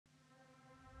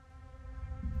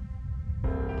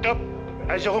Top,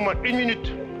 à 0 moins 1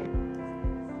 minute.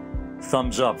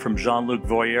 Thumbs up from Jean-Luc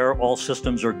Voyer. All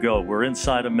systems are go. We're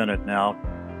inside a minute now.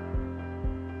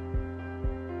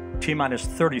 T-minus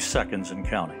 30 seconds and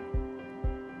counting.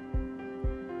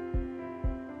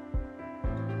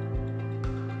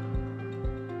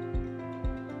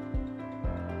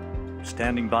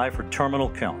 Standing by for terminal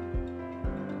count.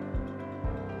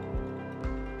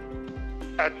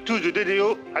 À tous de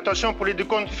DDO, attention pour les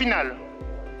décomptes finales.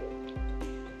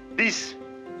 10,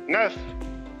 9,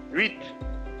 8,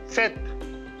 7,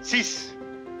 6,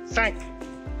 5,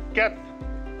 4,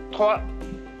 3,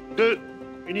 2,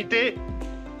 unité,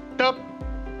 top.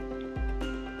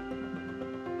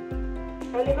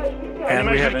 And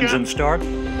we have engine start.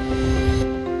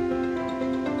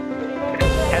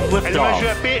 And liftoff.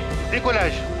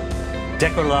 Décollage.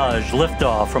 Décollage,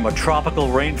 liftoff from a tropical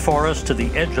rainforest to the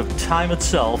edge of time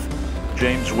itself.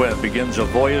 James Webb begins a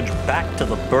voyage back to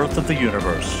the birth of the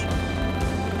universe.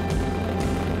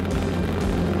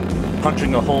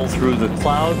 Punching a hole through the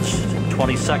clouds,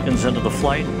 20 seconds into the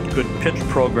flight. Good pitch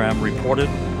program reported.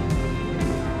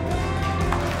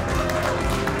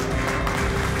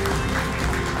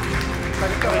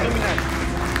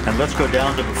 And let's go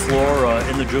down to the floor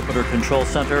in the Jupiter Control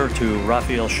Center to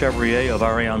Raphael Chevrier of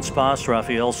Ariane Space.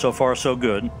 Raphael, so far so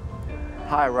good.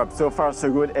 Hi Rob, so far so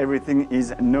good. Everything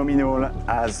is nominal,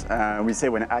 as we say,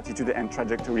 when attitude and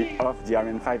trajectory of the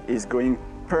Ariane 5 is going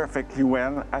perfectly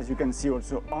well, as you can see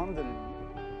also on the...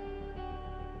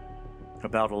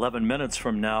 About 11 minutes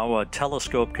from now,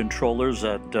 telescope controllers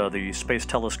at the Space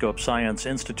Telescope Science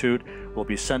Institute will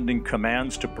be sending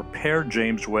commands to prepare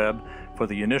James Webb for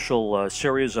the initial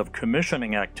series of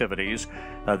commissioning activities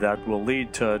that will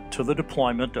lead to the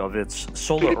deployment of its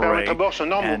solar array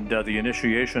and the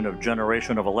initiation of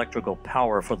generation of electrical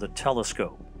power for the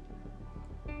telescope.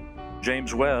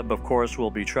 James Webb, of course, will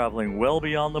be traveling well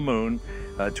beyond the moon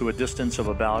to a distance of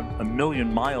about 1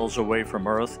 million miles away from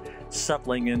Earth,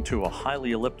 settling into a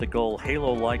highly elliptical,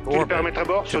 halo-like orbit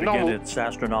to begin its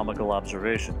astronomical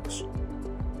observations.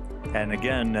 And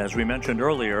again, as we mentioned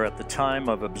earlier, at the time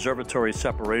of observatory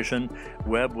separation,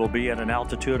 Webb will be at an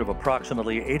altitude of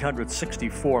approximately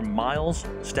 864 miles,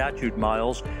 statute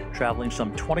miles, traveling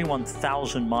some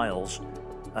 21,000 miles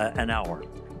an hour.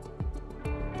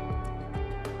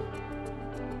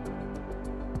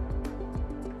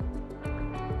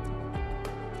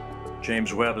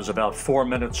 James Webb is about 4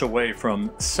 minutes away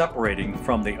from separating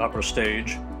from the upper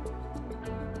stage.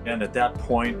 And at that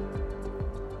point,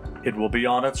 it will be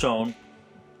on its own.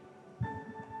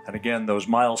 And again, those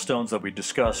milestones that we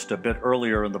discussed a bit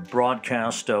earlier in the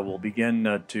broadcast will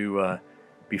begin to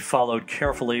be followed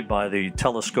carefully by the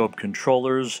telescope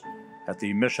controllers at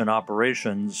the Mission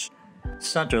Operations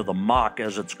Center, the MOC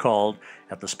as it's called,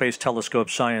 at the Space Telescope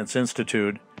Science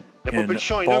Institute in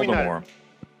Baltimore.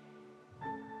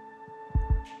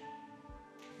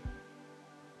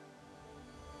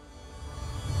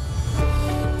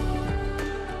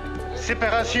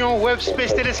 Séparation Webb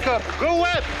Space Telescope. Go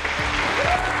Webb!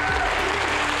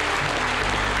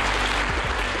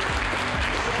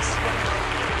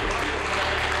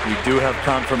 We do have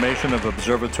confirmation of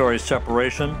observatory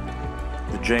separation.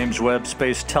 The James Webb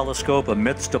Space Telescope,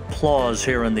 amidst applause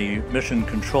here in the Mission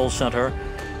Control Center,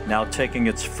 now taking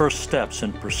its first steps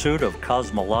in pursuit of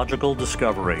cosmological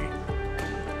discovery.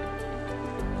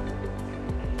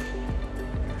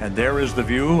 And there is the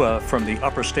view from the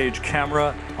upper stage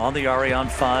camera on the Ariane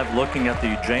 5 looking at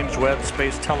the James Webb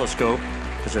Space Telescope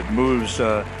as it moves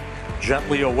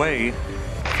gently away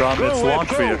from its launch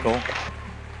vehicle.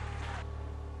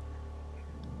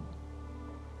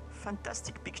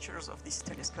 Fantastic pictures of this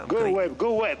telescope. Go Webb,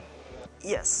 go Webb.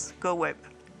 Yes, go Webb.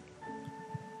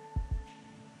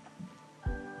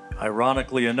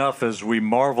 Ironically enough, as we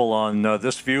marvel on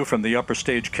this view from the upper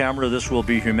stage camera, this will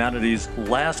be humanity's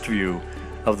last view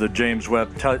of the James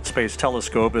Webb Space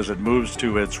Telescope as it moves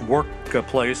to its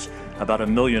workplace about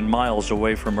 1 million miles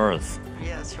away from Earth.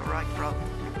 Yes, you're right, Rob.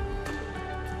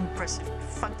 Impressive,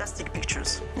 fantastic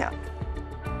pictures, yeah.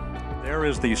 There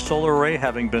is the solar array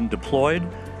having been deployed.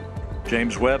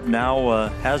 James Webb now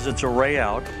has its array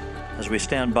out as we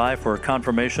stand by for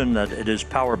confirmation that it is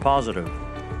power positive.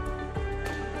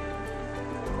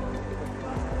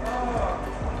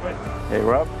 Hey,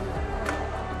 Rob.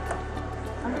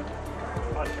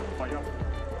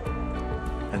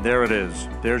 And there it is.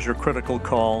 There's your critical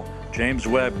call. James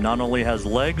Webb not only has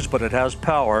legs, but it has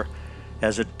power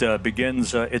as it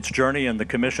begins its journey and the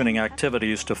commissioning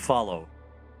activities to follow.